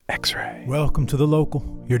X-Ray. Welcome to The Local,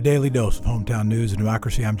 your daily dose of hometown news and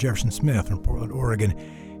democracy. I'm Jefferson Smith from Portland, Oregon.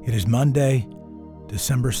 It is Monday,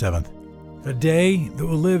 December 7th, a day that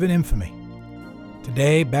will live in infamy.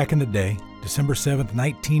 Today, back in the day, December 7th,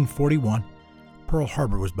 1941, Pearl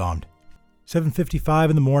Harbor was bombed.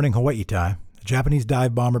 7:55 in the morning, Hawaii time, a Japanese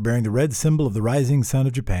dive bomber bearing the red symbol of the rising sun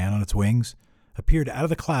of Japan on its wings appeared out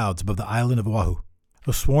of the clouds above the island of Oahu.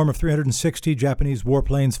 A swarm of 360 Japanese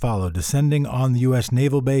warplanes followed, descending on the U.S.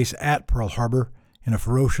 naval base at Pearl Harbor in a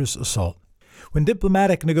ferocious assault. When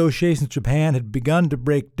diplomatic negotiations with Japan had begun to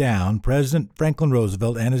break down, President Franklin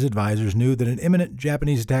Roosevelt and his advisors knew that an imminent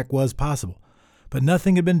Japanese attack was possible, but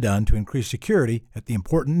nothing had been done to increase security at the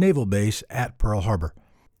important naval base at Pearl Harbor.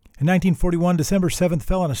 In 1941, December 7th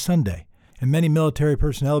fell on a Sunday, and many military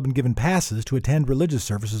personnel had been given passes to attend religious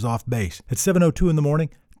services off base. At 7:02 in the morning,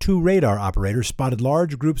 two radar operators spotted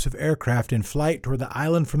large groups of aircraft in flight toward the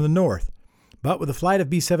island from the north. But with a flight of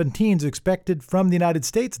B-17s expected from the United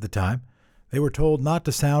States at the time, they were told not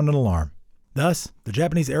to sound an alarm. Thus, the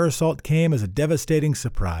Japanese air assault came as a devastating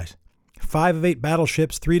surprise. 5 of 8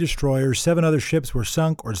 battleships, 3 destroyers, 7 other ships were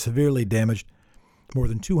sunk or severely damaged, more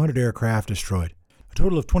than 200 aircraft destroyed. A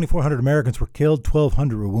total of 2,400 Americans were killed,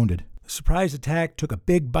 1,200 were wounded. The surprise attack took a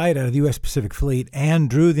big bite out of the U.S. Pacific Fleet and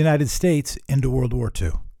drew the United States into World War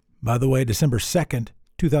II. By the way, December 2nd,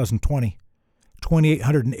 2020,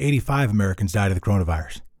 2,885 Americans died of the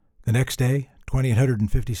coronavirus. The next day,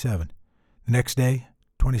 2,857. The next day,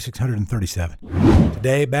 2,637.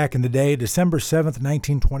 Today, back in the day, December 7th,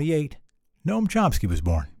 1928, Noam Chomsky was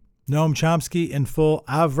born. Noam Chomsky, in full,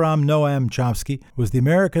 Avram Noam Chomsky, was the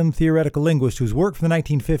American theoretical linguist whose work from the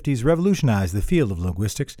 1950s revolutionized the field of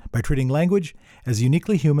linguistics by treating language as a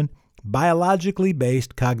uniquely human, biologically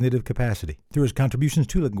based cognitive capacity. Through his contributions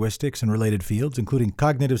to linguistics and related fields, including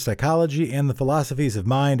cognitive psychology and the philosophies of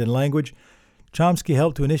mind and language, Chomsky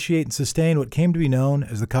helped to initiate and sustain what came to be known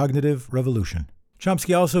as the cognitive revolution.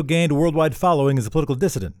 Chomsky also gained a worldwide following as a political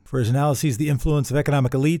dissident for his analyses of the influence of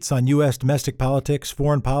economic elites on U.S. domestic politics,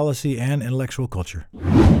 foreign policy, and intellectual culture.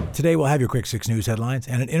 Today we'll have your Quick 6 News headlines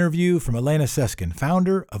and an interview from Elana Eskin,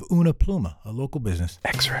 founder of Una Pluma, a local business.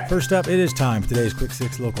 X-Ray. First up, it is time for today's Quick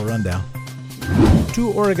 6 local rundown.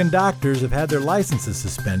 2 Oregon doctors have had their licenses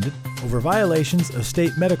suspended over violations of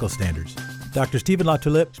state medical standards. Dr. Stephen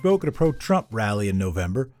LaTulippe spoke at a pro-Trump rally in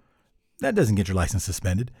November. That doesn't get your license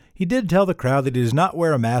suspended. He did tell the crowd that he does not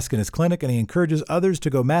wear a mask in his clinic, and he encourages others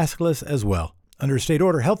to go maskless as well. Under a state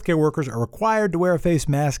order, healthcare workers are required to wear a face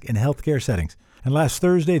mask in healthcare settings. And last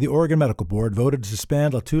Thursday, the Oregon Medical Board voted to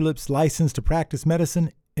suspend LaTulippe's license to practice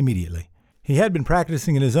medicine immediately. He had been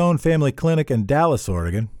practicing in his own family clinic in Dallas,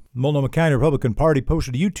 Oregon. The Multnomah County Republican Party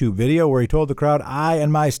posted a YouTube video where he told the crowd, "I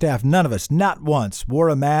and my staff, none of us, not once, wore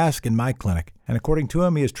a mask in my clinic." And according to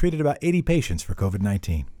him, he has treated about 80 patients for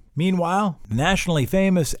COVID-19. Meanwhile, the nationally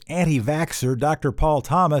famous anti-vaxxer Dr. Paul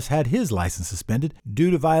Thomas had his license suspended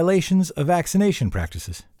due to violations of vaccination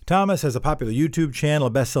practices. Thomas has a popular YouTube channel, a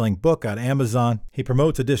best-selling book on Amazon. He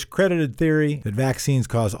promotes a discredited theory that vaccines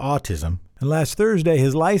cause autism. And last Thursday,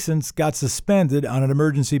 his license got suspended on an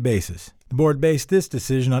emergency basis. The board based this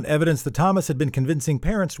decision on evidence that Thomas had been convincing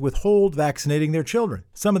parents to withhold vaccinating their children.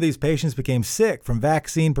 Some of these patients became sick from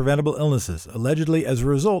vaccine-preventable illnesses, allegedly as a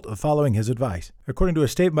result of following his advice. According to a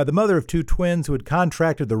statement by the mother of 2 twins who had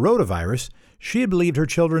contracted the rotavirus, she had believed her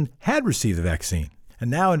children had received the vaccine. And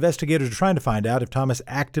now investigators are trying to find out if Thomas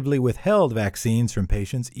actively withheld vaccines from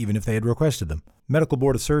patients even if they had requested them. The medical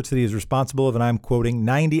board asserts that he is responsible of, and I'm quoting,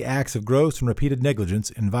 90 acts of gross and repeated negligence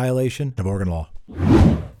in violation of Oregon law.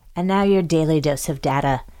 And now your daily dose of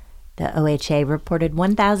data. The OHA reported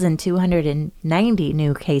 1,290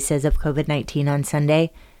 new cases of COVID-19 on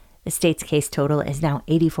Sunday. The state's case total is now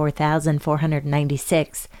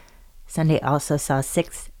 84,496. Sunday also saw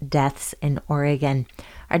 6 deaths in Oregon.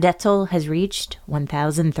 Our death toll has reached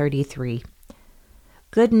 1,033.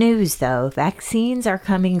 Good news, though. Vaccines are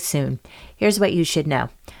coming soon. Here's what you should know.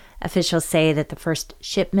 Officials say that the first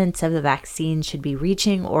shipments of the vaccine should be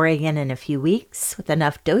reaching Oregon in a few weeks with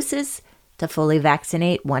enough doses to fully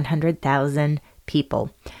vaccinate 100,000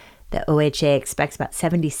 people. The OHA expects about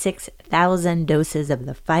 76,000 doses of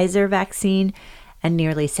the Pfizer vaccine and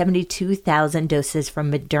nearly 72,000 doses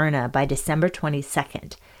from Moderna by December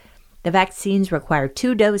 22nd. The vaccines require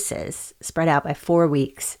 2 doses spread out by 4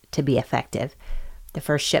 weeks to be effective. The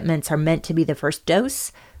first shipments are meant to be the first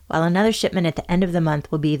dose, while another shipment at the end of the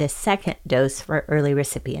month will be the second dose for early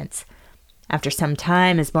recipients. After some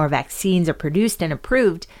time, as more vaccines are produced and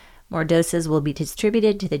approved, more doses will be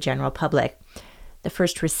distributed to the general public. The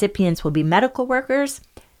first recipients will be medical workers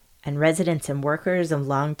and residents and workers of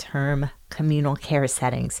long-term communal care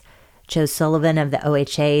settings. Joe Sullivan of the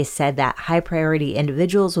OHA said that high-priority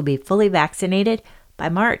individuals will be fully vaccinated by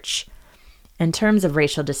March. In terms of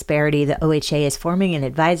racial disparity, the OHA is forming an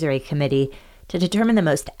advisory committee to determine the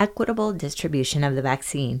most equitable distribution of the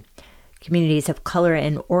vaccine. Communities of color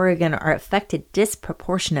in Oregon are affected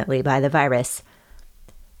disproportionately by the virus.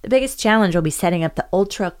 The biggest challenge will be setting up the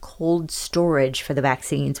ultra-cold storage for the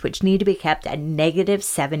vaccines, which need to be kept at negative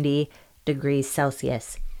 70 degrees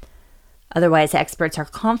Celsius. Otherwise, experts are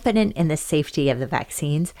confident in the safety of the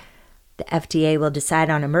vaccines. The FDA will decide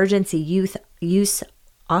on emergency use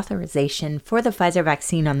authorization for the Pfizer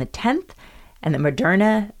vaccine on the 10th and the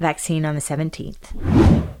Moderna vaccine on the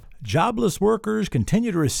 17th. Jobless workers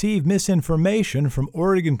continue to receive misinformation from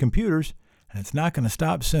Oregon computers, and it's not going to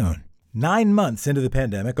stop soon. 9 months into the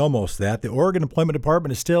pandemic, almost that, the Oregon Employment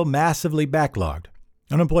Department is still massively backlogged.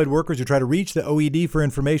 Unemployed workers who try to reach the OED for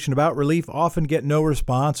information about relief often get no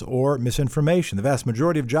response or misinformation. The vast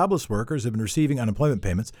majority of jobless workers have been receiving unemployment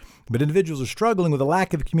payments, but individuals are struggling with a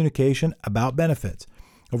lack of communication about benefits.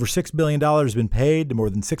 Over $6 billion has been paid to more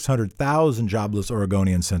than 600,000 jobless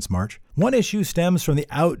Oregonians since March. One issue stems from the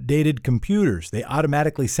outdated computers. They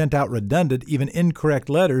automatically sent out redundant, even incorrect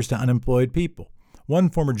letters to unemployed people. One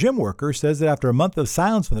former gym worker says that after a month of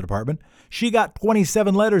silence from the department, she got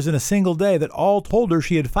 27 letters in a single day that all told her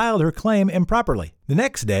she had filed her claim improperly. The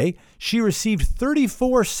next day, she received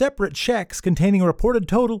 34 separate checks containing a reported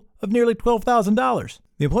total of nearly $12,000.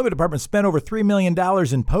 The Employment Department spent over $3 million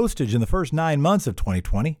in postage in the first 9 months of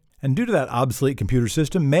 2020, and due to that obsolete computer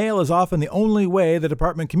system, mail is often the only way the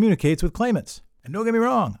department communicates with claimants. And don't get me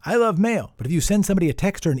wrong, I love mail, but if you send somebody a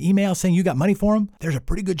text or an email saying you got money for them, there's a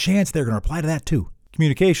pretty good chance they're going to reply to that too.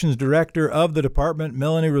 Communications Director of the department,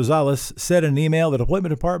 Melanie Rosales, said in an email that the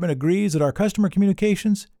Employment Department agrees that our customer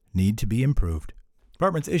communications need to be improved.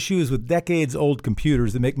 Department's issues with decades-old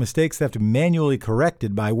computers that make mistakes that have to be manually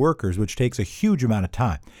corrected by workers, which takes a huge amount of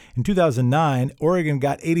time. In 2009, Oregon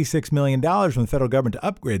got $86 million from the federal government to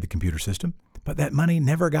upgrade the computer system, but that money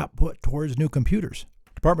never got put towards new computers.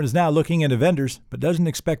 The department is now looking into vendors, but doesn't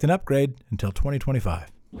expect an upgrade until 2025.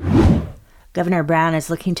 Governor Brown is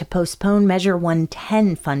looking to postpone Measure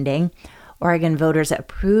 110 funding. Oregon voters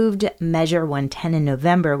approved Measure 110 in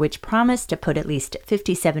November, which promised to put at least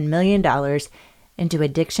 $57 million into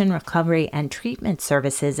addiction recovery and treatment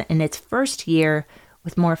services in its first year,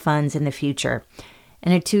 with more funds in the future.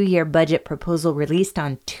 In a 2-year budget proposal released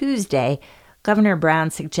on Tuesday, Governor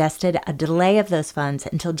Brown suggested a delay of those funds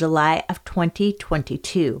until July of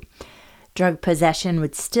 2022. Drug possession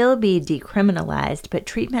would still be decriminalized, but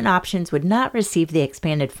treatment options would not receive the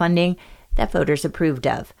expanded funding that voters approved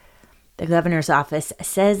of. The governor's office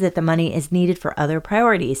says that the money is needed for other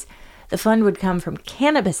priorities. The fund would come from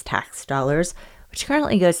cannabis tax dollars, which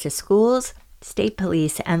currently goes to schools, state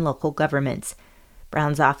police, and local governments.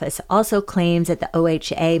 Brown's office also claims that the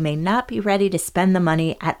OHA may not be ready to spend the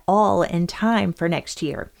money at all in time for next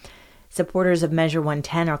year. Supporters of Measure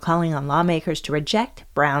 110 are calling on lawmakers to reject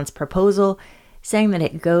Brown's proposal, saying that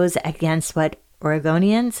it goes against what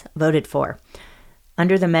Oregonians voted for.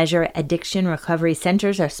 Under the measure, addiction recovery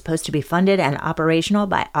centers are supposed to be funded and operational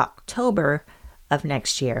by October of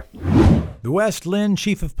next year. The West Linn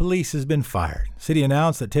chief of police has been fired. The city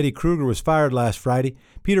announced that Teddy Kruger was fired last Friday.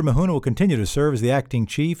 Peter Mahuna will continue to serve as the acting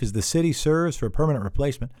chief as the city serves for a permanent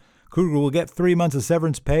replacement. Kruger will get 3 months of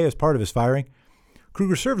severance pay as part of his firing.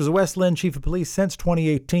 Kruger served as the West Linn chief of police since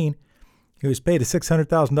 2018. He was paid a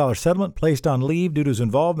 $600,000 settlement, placed on leave due to his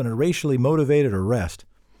involvement in a racially motivated arrest.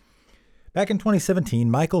 Back in 2017,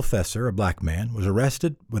 Michael Fesser, a black man, was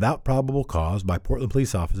arrested without probable cause by Portland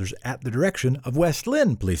police officers at the direction of West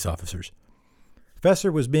Linn police officers.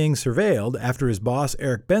 Fesser was being surveilled after his boss,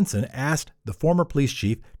 Eric Benson, asked the former police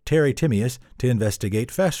chief, Terry Timius, to investigate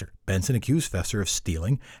Fesser. Benson accused Fesser of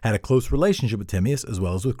stealing, had a close relationship with Timius as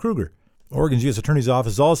well as with Kruger. Oregon's U.S. Attorney's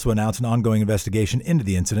Office also announced an ongoing investigation into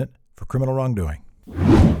the incident for criminal wrongdoing.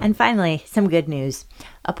 And finally, some good news.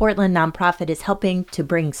 A Portland nonprofit is helping to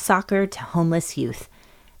bring soccer to homeless youth.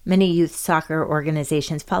 Many youth soccer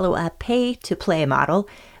organizations follow a pay-to-play model,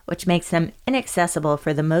 which makes them inaccessible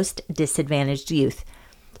for the most disadvantaged youth.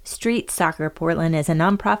 Street Soccer Portland is a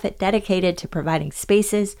nonprofit dedicated to providing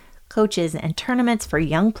spaces, coaches, and tournaments for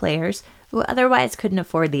young players who otherwise couldn't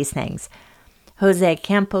afford these things. Jose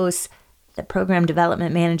Campos, the program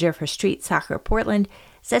development manager for Street Soccer Portland,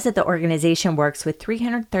 says that the organization works with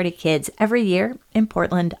 330 kids every year in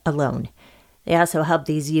Portland alone. They also help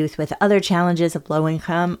these youth with other challenges of low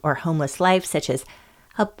income or homeless life, such as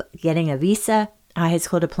help getting a visa, a high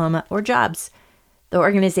school diploma, or jobs. The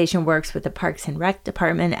organization works with the Parks and Rec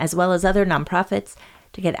Department as well as other nonprofits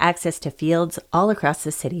to get access to fields all across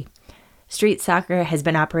the city. Street Soccer has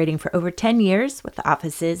been operating for over 10 years with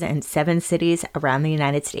offices in 7 cities around the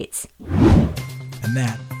United States. And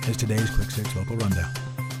that is today's Quick 6 Local Rundown.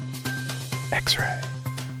 X-Ray.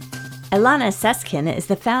 Elana Eskin is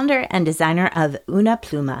the founder and designer of Una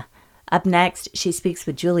Pluma. Up next, she speaks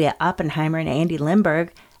with Julia Oppenheimer and Andy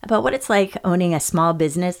Lindberg about what it's like owning a small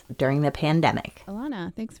business during the pandemic.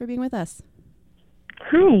 Elana, thanks for being with us.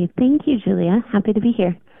 Hi, thank you, Julia. Happy to be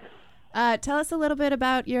here. Tell us a little bit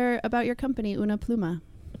about your company, Una Pluma.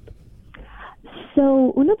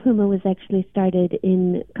 So Una Pluma was actually started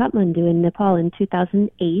in Kathmandu in Nepal in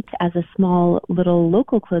 2008 as a small little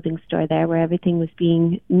local clothing store there where everything was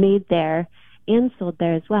being made there and sold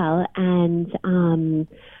there as well. And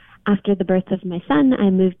after the birth of my son, I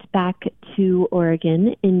moved back to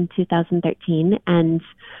Oregon in 2013 and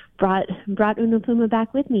brought Una Pluma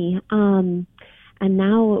back with me. And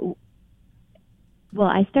now, well,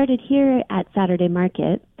 I started here at Saturday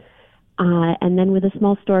Market, and then with a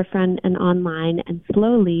small storefront and online, and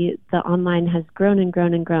slowly the online has grown and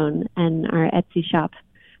grown and grown, and our Etsy shop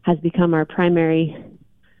has become our primary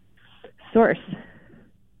source.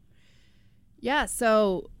 Yeah,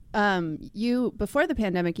 so you, before the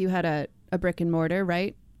pandemic, you had a brick and mortar,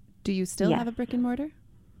 right? Do you still have a brick and mortar?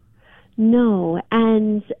 No,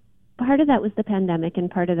 and part of that was the pandemic, and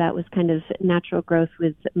part of that was kind of natural growth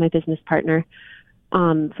with my business partner.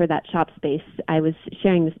 For that shop space, I was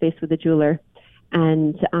sharing the space with a jeweler,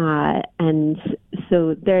 and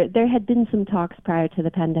so there had been some talks prior to the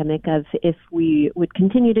pandemic of if we would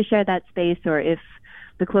continue to share that space or if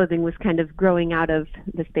the clothing was kind of growing out of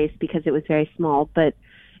the space because it was very small. But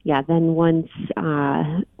yeah, then once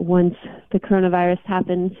the coronavirus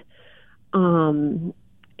happened,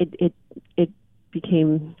 it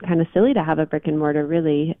became kind of silly to have a brick and mortar.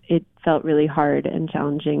 Really, it felt really hard and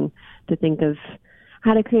challenging to think of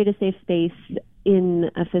how to create a safe space in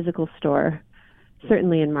a physical store,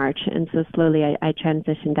 certainly in March. And so slowly I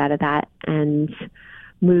transitioned out of that and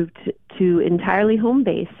moved to entirely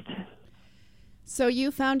home-based. So you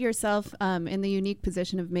found yourself in the unique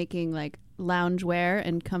position of making like loungewear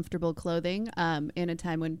and comfortable clothing in a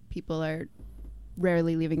time when people are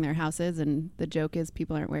rarely leaving their houses. And the joke is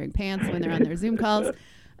people aren't wearing pants when they're on their Zoom calls.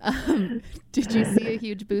 Did you see a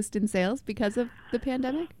huge boost in sales because of the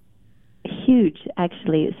pandemic? Huge,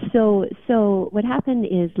 actually. So what happened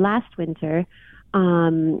is last winter,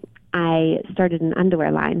 I started an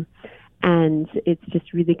underwear line, and it's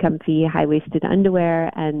just really comfy, high-waisted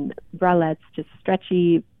underwear and bralettes, just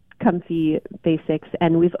stretchy, comfy basics.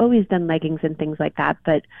 And we've always done leggings and things like that,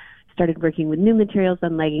 but started working with new materials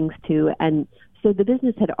on leggings too. And so the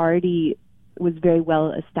business was very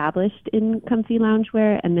well established in comfy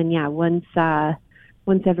loungewear. And then,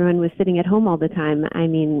 once everyone was sitting at home all the time, I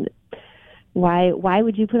mean, why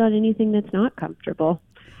would you put on anything that's not comfortable?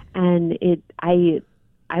 And I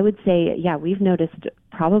would say, we've noticed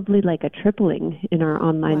probably like a tripling in our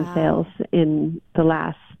online sales in the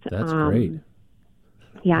last. That's great.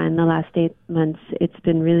 Yeah, in the last 8 months, it's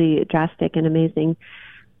been really drastic and amazing,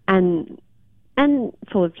 and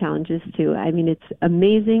full of challenges too. I mean, it's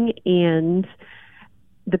amazing, and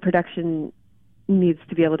the production needs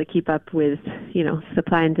to be able to keep up with,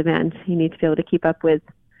 supply and demand. You need to be able to keep up with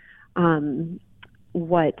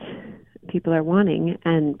what people are wanting,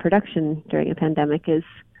 and production during a pandemic is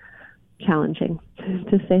challenging,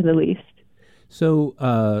 to say the least. So,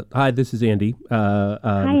 hi, this is Andy.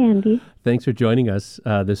 Hi, Andy. Thanks for joining us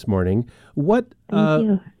this morning. Thank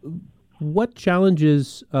you. What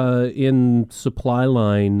challenges in supply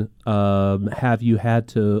line have you had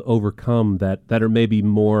to overcome that are maybe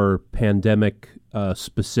more pandemic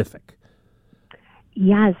specific?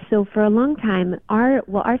 Yeah, so for a long time, our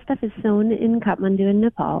stuff is sewn in Kathmandu in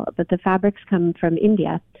Nepal, but the fabrics come from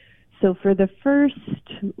India. So for the first,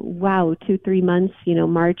 2-3 months,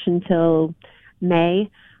 March until May,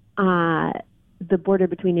 the border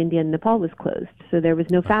between India and Nepal was closed. So there was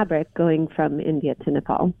no fabric going from India to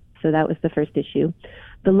Nepal. So that was the first issue.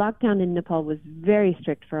 The lockdown in Nepal was very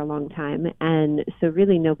strict for a long time, and so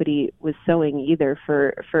really nobody was sewing either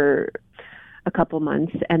for a couple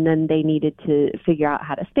months, and then they needed to figure out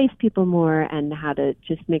how to space people more and how to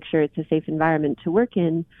just make sure it's a safe environment to work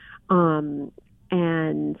in,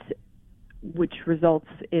 and which results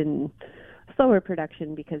in slower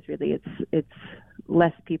production because really it's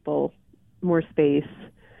less people, more space.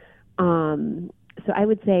 So I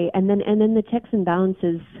would say, and then the checks and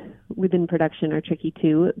balances within production are tricky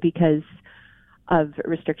too because of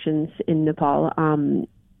restrictions in Nepal.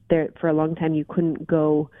 There for a long time you couldn't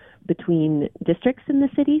go between districts in the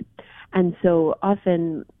city, and so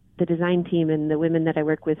often the design team and the women that I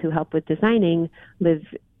work with who help with designing live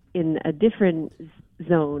in a different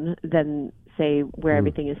zone than, say, where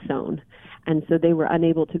everything is sown. And so they were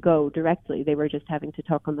unable to go directly. They were just having to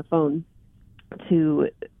talk on the phone to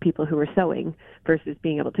people who were sowing versus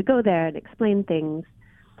being able to go there and explain things.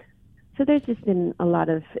 So there's just been a lot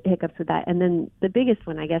of hiccups with that. And then the biggest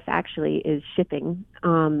one, I guess, actually is shipping.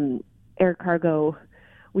 Air cargo,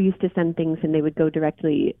 we used to send things and they would go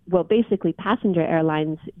directly. Well, basically, passenger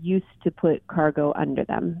airlines used to put cargo under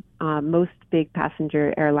them. Most big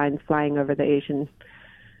passenger airlines flying over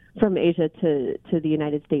from Asia to the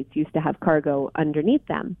United States used to have cargo underneath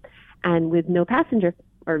them. And with no passenger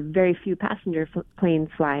or very few passenger planes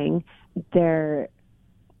flying, there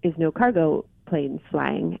is no cargo planes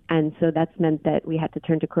flying. And so that's meant that we had to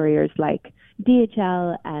turn to couriers like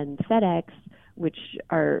DHL and FedEx, which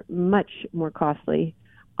are much more costly,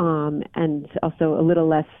 and also a little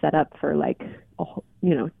less set up for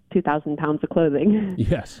 2,000 pounds of clothing.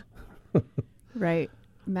 Yes. Right.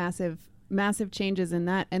 Massive changes in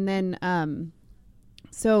that. And then,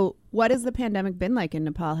 so what has the pandemic been like in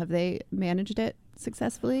Nepal? Have they managed it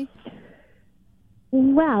successfully?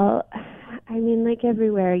 Well, I mean, like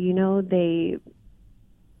everywhere, they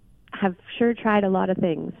have sure tried a lot of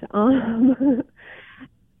things.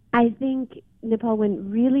 I think Nepal went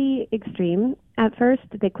really extreme at first.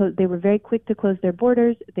 They were very quick to close their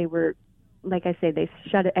borders. They were, like I say, they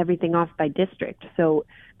shut everything off by district. So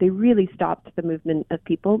they really stopped the movement of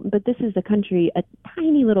people. But this is a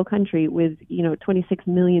tiny little country with, 26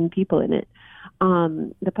 million people in it.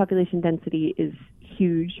 The population density is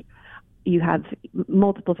huge. You have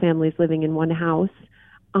multiple families living in one house.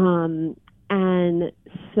 And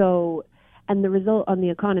the result on the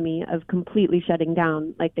economy of completely shutting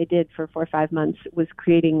down like they did for 4 or 5 months was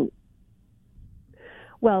creating,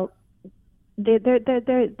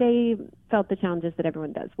 they felt the challenges that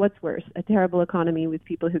everyone does. What's worse, a terrible economy with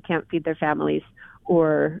people who can't feed their families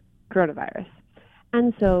or coronavirus?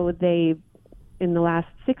 And so they, in the last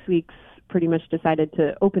 6 weeks, pretty much decided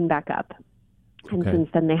to open back up. And since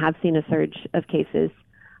then, they have seen a surge of cases,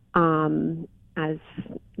 as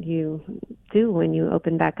you do when you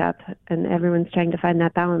open back up. And everyone's trying to find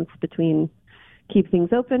that balance between keep things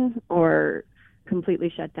open or completely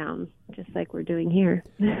shut down, just like we're doing here.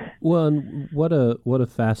 Well, and what a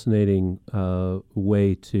fascinating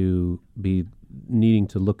way to be needing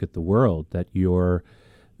to look at the world, that you're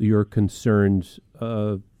concerned,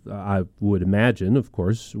 I would imagine, of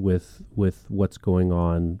course, with what's going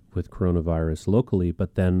on with coronavirus locally,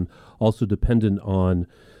 but then also dependent on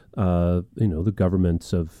the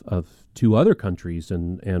governments of 2 other countries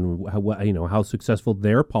and how successful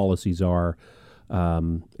their policies are,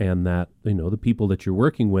 and that the people that you're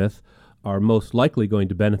working with are most likely going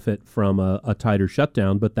to benefit from a tighter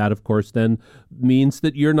shutdown, but that of course then means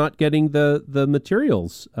that you're not getting the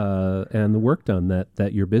materials and the work done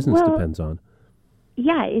that your business depends on.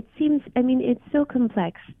 Yeah, it seems, it's so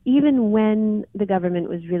complex. Even when the government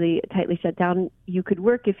was really tightly shut down, you could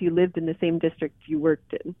work if you lived in the same district you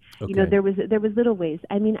worked in. Okay. There was little ways.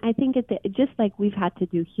 I think just like we've had to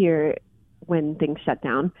do here when things shut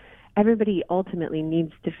down, everybody ultimately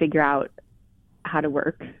needs to figure out how to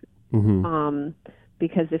work. Mm-hmm.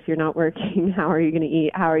 Because if you're not working, how are you going to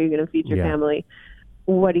eat? How are you going to feed your family?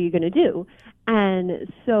 What are you going to do?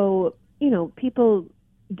 And so, people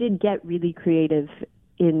did get really creative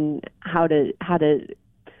in how to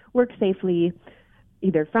work safely,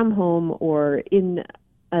 either from home or in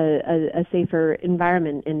a safer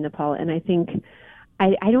environment in Nepal. And I think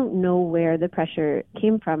I don't know where the pressure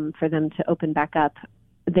came from for them to open back up.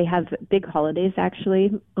 They have big holidays, actually.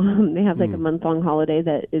 They have like a month-long holiday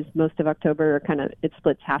that is most of October, or it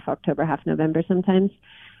splits half October, half November sometimes.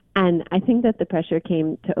 And I think that the pressure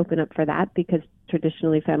came to open up for that because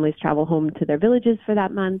traditionally families travel home to their villages for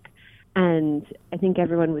that month. And I think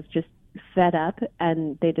everyone was just fed up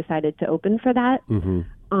and they decided to open for that,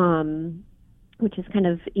 which is kind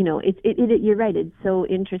of, you're right. It's so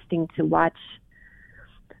interesting to watch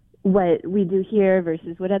what we do here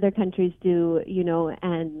versus what other countries do,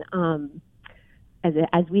 and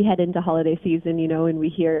as we head into holiday season, and we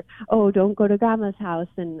hear, oh, don't go to grandma's house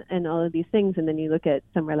and all of these things. And then you look at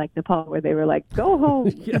somewhere like Nepal where they were like, go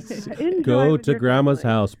home. Yes, go to grandma's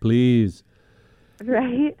house, please.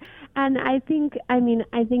 Right. And I think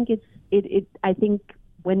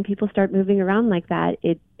when people start moving around like that,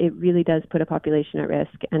 it really does put a population at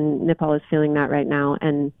risk. And Nepal is feeling that right now.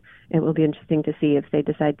 And it will be interesting to see if they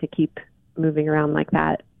decide to keep moving around like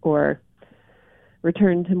that or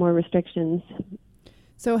return to more restrictions.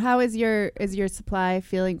 So how is your supply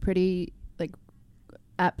feeling? Pretty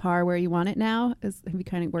at par where you want it now? Have you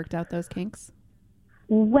kind of worked out those kinks?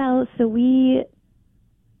 Well, so we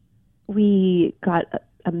got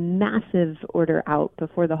a massive order out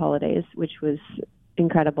before the holidays, which was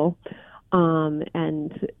incredible.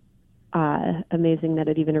 And amazing that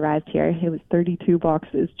it even arrived here. It was 32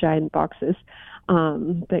 boxes, giant boxes,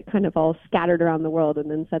 that kind of all scattered around the world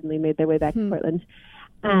and then suddenly made their way back to Portland.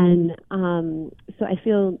 And so I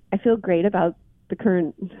feel great about the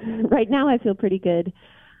current. Right now, I feel pretty good.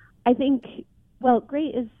 I think, well,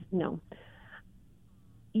 great is no.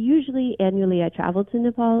 Usually, annually, I travel to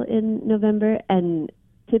Nepal in November, and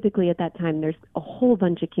typically at that time, there's a whole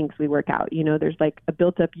bunch of kinks we work out. You know, there's like a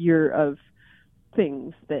built-up year of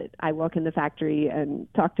things that I walk in the factory and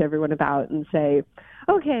talk to everyone about and say,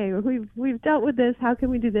 okay, we've dealt with this. How can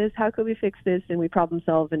we do this? How can we fix this? And we problem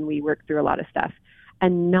solve and we work through a lot of stuff.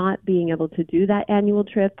 And not being able to do that annual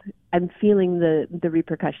trip, I'm feeling the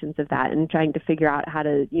repercussions of that and trying to figure out how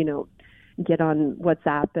to, you know, get on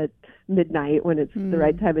WhatsApp at midnight when it's the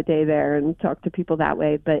right time of day there and talk to people that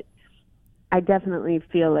way. But I definitely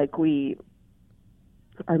feel like we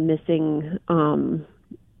are missing,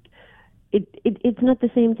 it's not the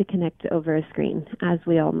same to connect over a screen, as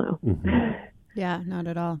we all know. Mm-hmm. Yeah, not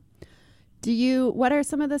at all. What are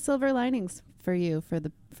some of the silver linings for you for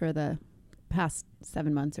the past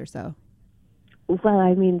 7 months or so? Well,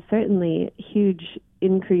 I mean, certainly huge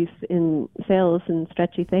increase in sales and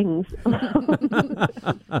stretchy things.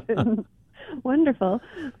 Wonderful.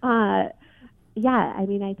 Yeah, I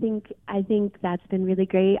mean, I think that's been really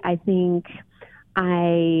great. I think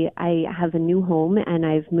I have a new home and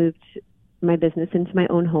I've moved my business into my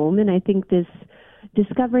own home, and I think this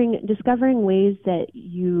discovering ways that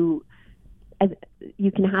you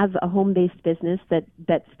can have a home-based business that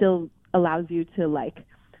still allows you to like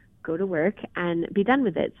go to work and be done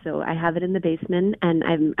with it. So I have it in the basement, and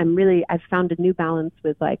I've found a new balance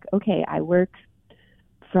with like, okay, I work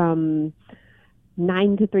from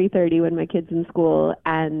 9 to 3:30 when my kid's in school,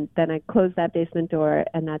 and then I close that basement door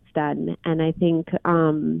and that's done. And I think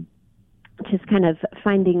just kind of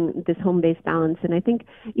finding this home-based balance. And I think,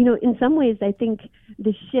 you know, in some ways, I think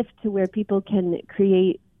the shift to where people can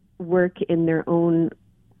create work in their own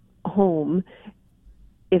home,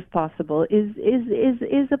 if possible, is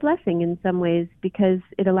a blessing in some ways, because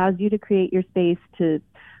it allows you to create your space to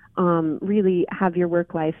really have your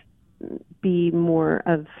work life be more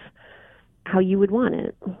of how you would want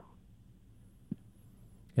it.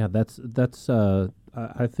 Yeah, that's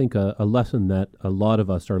I think a lesson that a lot of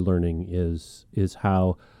us are learning is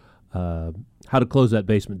how to close that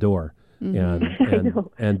basement door. Mm-hmm.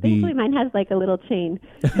 And be. Thankfully, mine has like a little chain.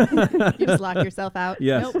 You just lock yourself out.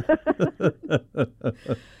 Yes.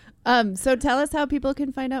 Nope. So tell us how people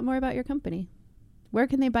can find out more about your company. Where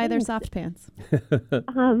can they buy their soft pants?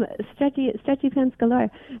 Stretchy pants galore.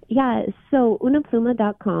 Yeah. So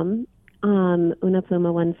unapluma.com. Una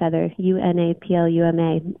Pluma, one feather,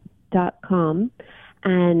 UNAPLUMA.com.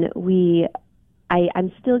 And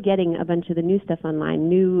I'm still getting a bunch of the new stuff online,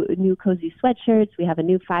 new cozy sweatshirts. We have a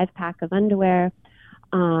new 5-pack of underwear.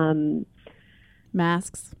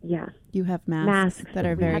 Masks. Yeah. You have masks that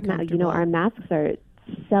are very comfortable. You know, our masks are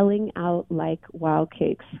selling out like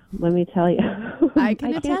wildcakes. Let me tell you. I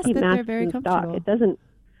can attest that they're very comfortable. It doesn't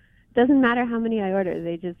matter how many I order.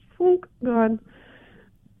 They just gone.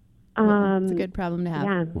 Well, it's a good problem to have.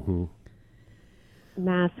 Yeah. Mm-hmm.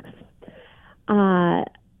 Masks.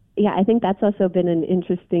 Yeah, I think that's also been an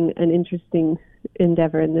interesting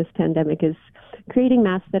endeavor in this pandemic, is creating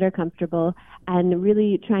masks that are comfortable and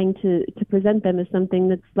really trying to present them as something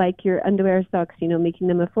that's like your underwear or socks, you know, making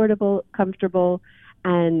them affordable, comfortable,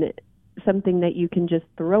 and something that you can just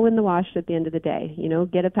throw in the wash at the end of the day. You know,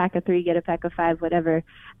 get a pack of 3, get a pack of 5, whatever,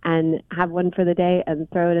 and have one for the day and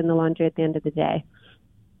throw it in the laundry at the end of the day.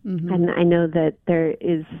 Mm-hmm. And I know that there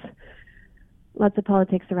is lots of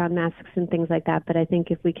politics around masks and things like that, but I think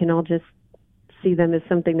if we can all just see them as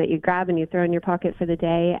something that you grab and you throw in your pocket for the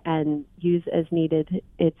day and use as needed,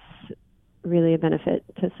 it's really a benefit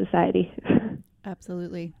to society.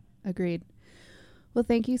 Absolutely. Agreed. Well,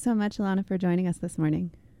 thank you so much, Elana, for joining us this morning.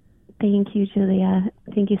 Thank you, Julia.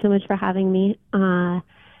 Thank you so much for having me. Yeah,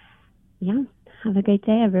 have a great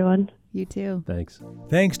day, everyone. You too. Thanks.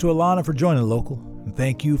 Thanks to Elana for joining The Local, and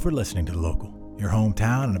thank you for listening to The Local, your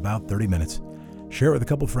hometown in about 30 minutes. Share it with a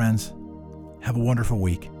couple friends. Have a wonderful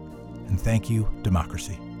week. And thank you,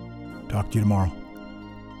 Democracy. Talk to you tomorrow.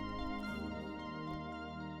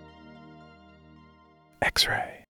 X-Ray.